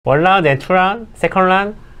One round and two round. Second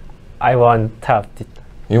round, I won top.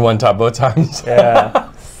 You won top both times?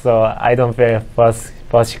 Yeah. So I don't feel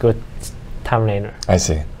first good Toplaner. I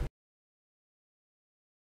see.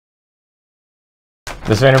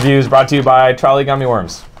 This interview is brought to you by Trolli Gummy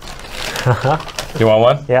Worms. You want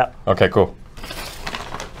one? Yeah. Okay, cool.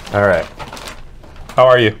 All right. How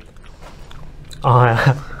are you?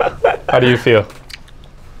 How do you feel?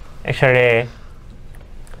 Actually,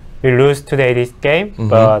 we lose today this game,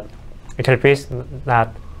 but actually it's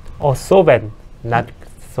not so bad. Not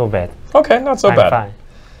so bad. Okay, not so I'm bad. Fine.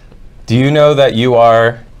 Do you know that you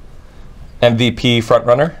are MVP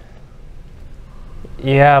Frontrunner?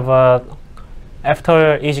 Yeah, but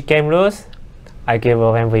after each game lose, I give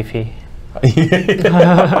up MVP.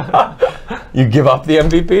 You give up the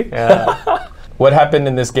MVP? Yeah. What happened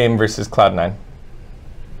in this game versus Cloud9?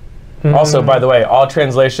 Also, by the way, all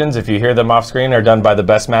translations, if you hear them off screen, are done by the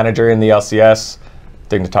best manager in the LCS,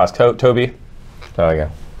 Dignitas Toby. There we go.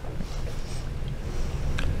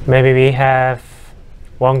 Maybe we have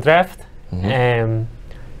one draft, and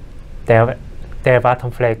their bottom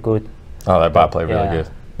flag good. Oh, that bot play really good.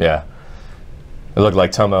 Yeah. It looked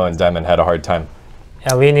like Tomo and Demon had a hard time.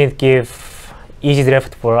 Yeah, we need to give easy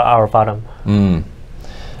draft for our bottom.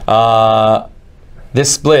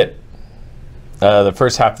 This split, the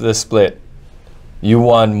first half of this split, you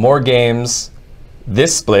won more games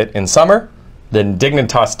this split in summer than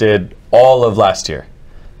Dignitas did all of last year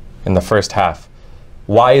in the first half.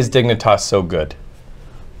 Why is Dignitas so good?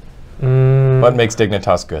 What makes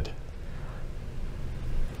Dignitas good?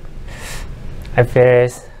 I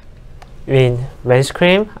first win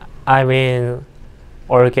Svenskeren. I win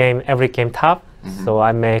all game, every game top. So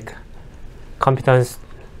I make competence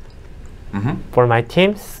for my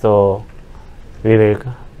team. So we will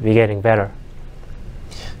be getting better.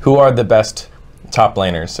 Who are the best top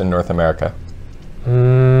laners in North America?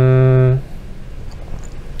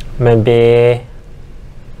 Maybe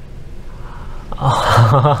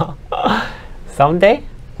someday.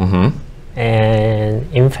 And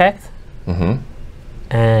Impact.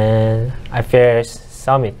 And I first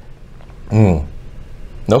Summit.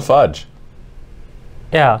 No fudge.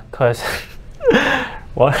 Yeah, because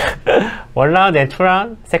one round and two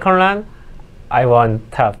round. Second round, I won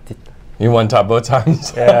top. You won top both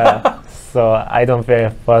times? Yeah. So I don't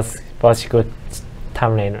feel first good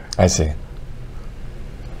Toplaner. I see.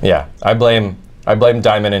 Yeah, I blame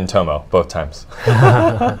Diamond and Tomo both times.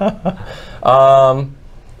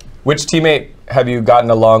 Which teammate have you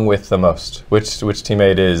gotten along with the most? Which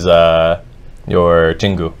teammate is your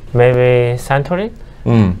Jingu? Maybe Santorin?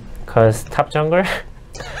 Because top jungler.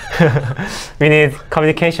 We need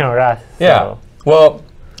communication or us. Yeah. So. Well,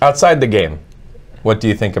 outside the game, what do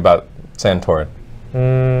you think about Santorin?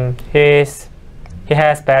 He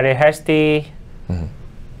has very healthy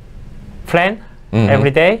plan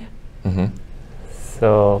every day.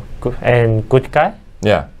 So good and good guy.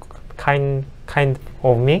 Yeah. Kind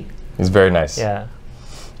of me. He's very nice. Yeah.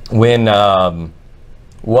 When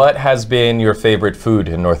what has been your favorite food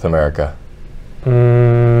in North America?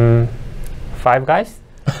 Five Guys.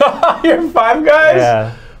 You're Five Guys?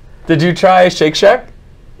 Yeah. Did you try Shake Shack?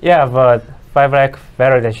 Yeah, but Five like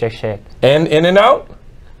better than Shake Shack. And In-N-Out?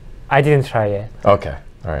 I didn't try it. Okay.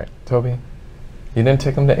 All right. Toby, you didn't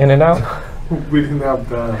take him to In-N-Out? We didn't have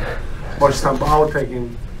the much time, but I'll take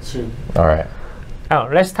him soon. All right. Oh,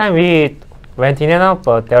 last time we went In-N-Out,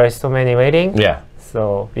 but there is so many waiting. Yeah.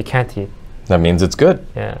 So we can't eat. That means it's good.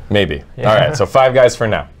 Yeah. Maybe. Yeah. All right. So Five Guys for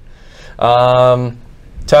now.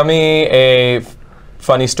 Tell me a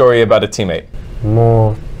funny story about a teammate.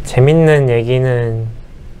 뭐 재밌는 얘기는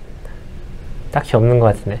딱히 없는 것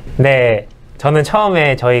같은데. 근데 저는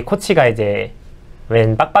처음에 저희 코치가 이제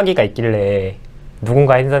웬 빡빡이가 있길래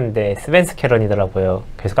누군가 했었는데 스벤스케런이더라고요.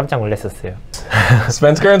 그래서 깜짝 놀랐었어요.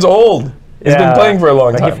 Svenskeren's old. He's been playing for a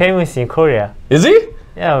long time. He's famous in Korea. Is he?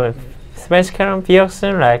 Yeah, Svenskeren,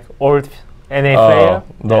 Bjorksen, like old NA player.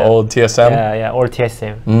 The old TSM? Yeah, old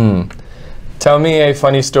TSM. Tell me a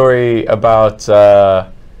funny story about your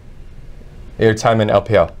time in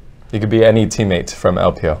LPL. You could be any teammate from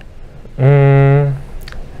LPL.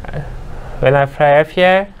 When I play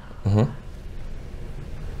LPL,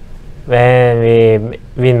 when we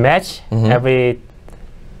win match, every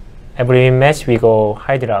win match we go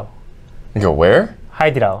Haidilao. You go where?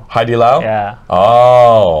 Haidilao. Haidilao? Yeah.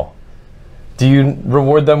 Oh. Do you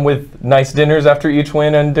reward them with nice dinners after each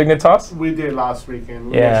win in Dignitas? We did last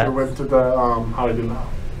weekend. We Yeah. actually went to the Haidilao.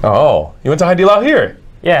 Oh, you went to Haidilao here?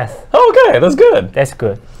 Yes. Oh, okay, that's good. That's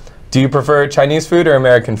good. Do you prefer Chinese food or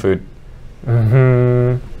American food?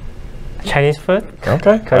 Chinese food.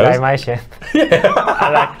 Okay. Because I'm Asian.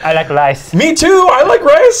 I like rice. Me too. I like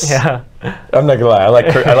rice. Yeah. I'm not gonna lie. I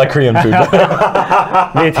like Korean food.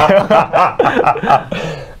 Me too.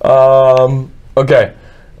 Okay.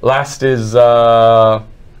 Last is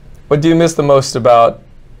what do you miss the most about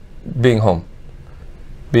being home?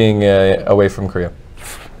 Being away from Korea?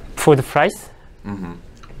 Food price?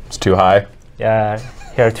 It's too high. Yeah,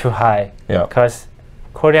 here too high. Yeah. Because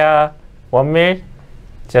Korea, 1 meal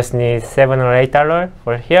just need $7 or $8.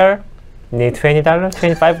 For here, need $20,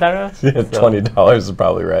 $25. Yeah, $20 is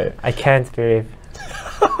probably right. I can't believe.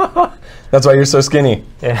 That's why you're so skinny.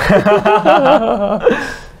 Yeah.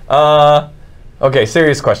 Okay,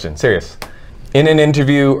 serious question. Serious. In an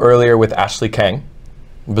interview earlier with Ashley Kang,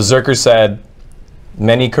 Berserker said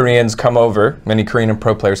many Koreans come over, many Korean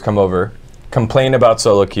pro players come over, complain about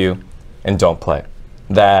solo queue, and don't play.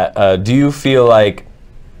 That do you feel like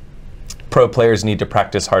pro players need to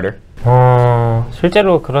practice harder?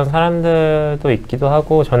 실제로 그런 사람들도 있기도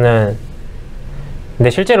하고 저는 근데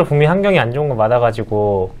실제로 북미 환경이 안 좋은 거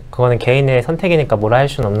맞아가지고 그거는 개인의 선택이니까 뭐라 할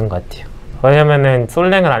수는 없는 것 같아요. 왜냐면은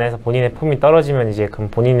솔랭을 안 해서 본인의 폼이 떨어지면 이제 그럼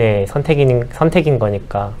본인의 선택인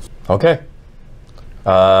거니까. Okay.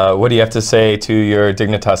 What do you have to say to your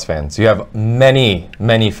Dignitas fans? You have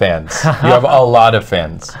many fans. You have a lot of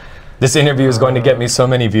fans. This interview is going to get me so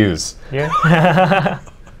many views. Yeah.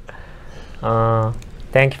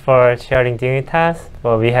 Thank you for sharing Dignitas.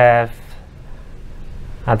 But we have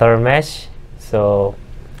other match, so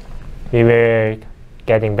we will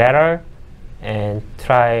getting better and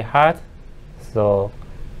try hard. So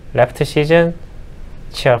left season,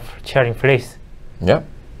 cheering please. Yep.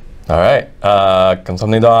 All right.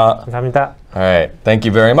 감사합니다. 감사합니다. All right. Thank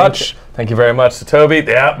you very much. Thank you very much to Toby.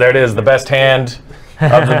 Yeah, there it is. The best hand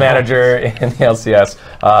of the manager in the LCS.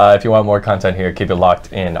 If you want more content here, keep it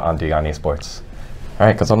locked in on Digan Esports. All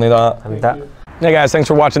right. 감사합니다. 감사합니다. Hey guys, thanks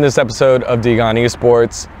for watching this episode of Digan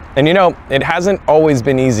Esports. And you know, it hasn't always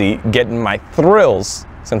been easy getting my thrills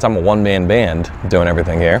since I'm a one-man band doing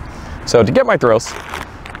everything here. So to get my thrills,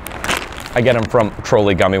 I get them from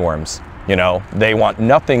Trolli gummy worms. You know, they want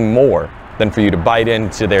nothing more than for you to bite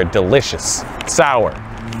into their delicious, sour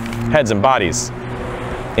heads and bodies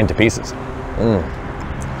into pieces.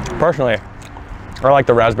 Personally, I like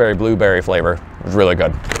the raspberry blueberry flavor. It's really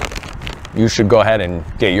good. You should go ahead and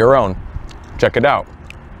get your own. Check it out.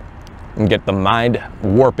 And get the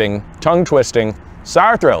mind-warping, tongue-twisting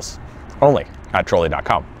sour thrills only at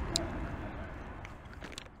Trolli.com.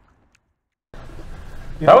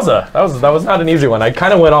 That was not an easy one. I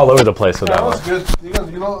kind of went all over the place with that one. That was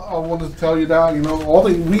good. You know, I wanted to tell you that. You know,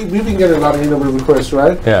 we've been getting a lot of interview requests,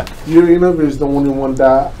 right? Yeah. Your interview is the only one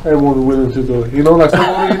that everyone's willing to do. You know, like some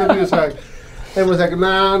other interviews, like everyone's like,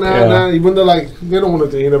 nah. Even though like they don't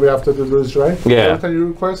want to do interview after the lose, right? Yeah. Every time you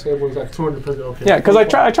request, everyone's like 200%. Okay. Yeah, because I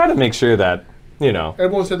try to make sure that, you know.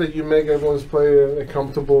 Everyone said that you make everyone's player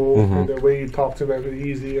comfortable and the way you talk to them is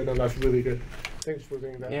easy, and then that's really good. Thanks for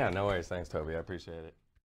doing that. Yeah, no worries. Thanks, Toby. I appreciate it.